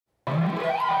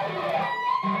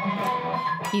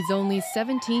He's only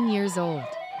 17 years old,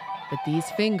 but these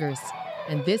fingers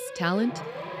and this talent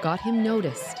got him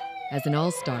noticed as an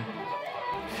all-star.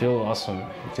 I feel awesome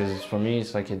because for me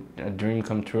it's like a dream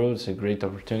come true. It's a great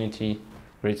opportunity,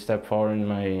 great step forward in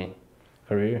my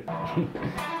career.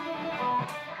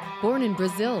 Born in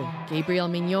Brazil, Gabriel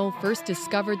Mignot first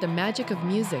discovered the magic of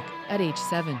music at age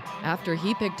 7 after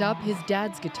he picked up his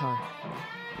dad's guitar.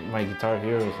 My guitar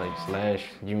heroes like Slash,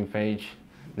 Jimmy Page,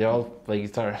 they all play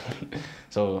guitar.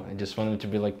 So I just wanted to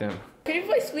be like them. Can you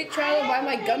play Sweet Child by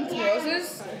my Guns N'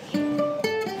 Roses?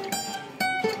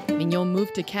 Mignot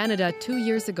moved to Canada 2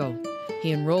 years ago.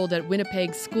 He enrolled at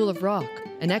Winnipeg's School of Rock,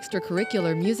 an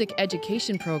extracurricular music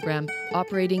education program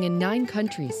operating in 9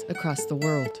 countries across the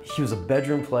world. He was a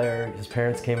bedroom player. His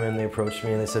parents came in, they approached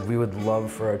me and they said, we would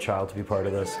love for our child to be part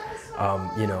of this.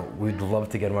 We'd love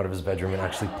to get him out of his bedroom and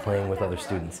actually playing with other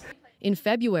students. In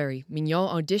February, Mignot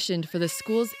auditioned for the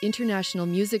school's international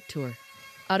music tour.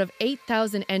 Out of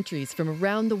 8,000 entries from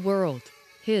around the world,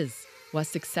 his was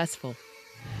successful.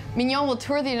 Mignot will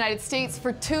tour the United States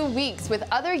for 2 weeks with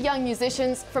other young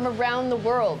musicians from around the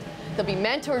world. They'll be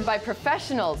mentored by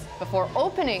professionals before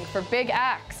opening for big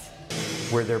acts.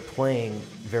 Where they're playing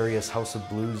various House of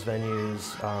Blues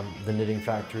venues, the Knitting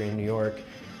Factory in New York,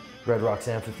 Red Rocks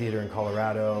Amphitheater in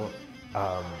Colorado,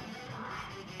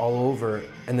 all over,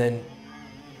 and then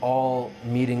all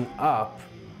meeting up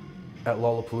at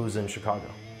Lollapalooza in Chicago.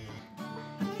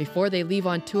 Before they leave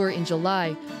on tour in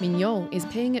July, Mignot is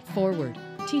paying it forward,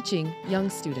 teaching young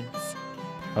students.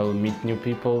 I will meet new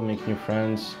people, make new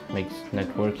friends, make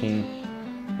networking.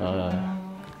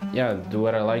 Do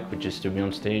what I like, which is to be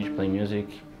on stage, play music.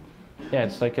 Yeah,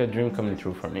 it's like a dream coming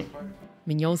true for me.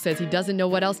 Mignot says he doesn't know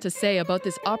what else to say about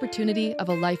this opportunity of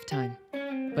a lifetime.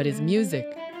 But his music,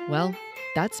 well,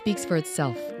 that speaks for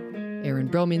itself. Erin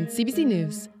Broman, CBC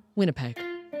News, Winnipeg.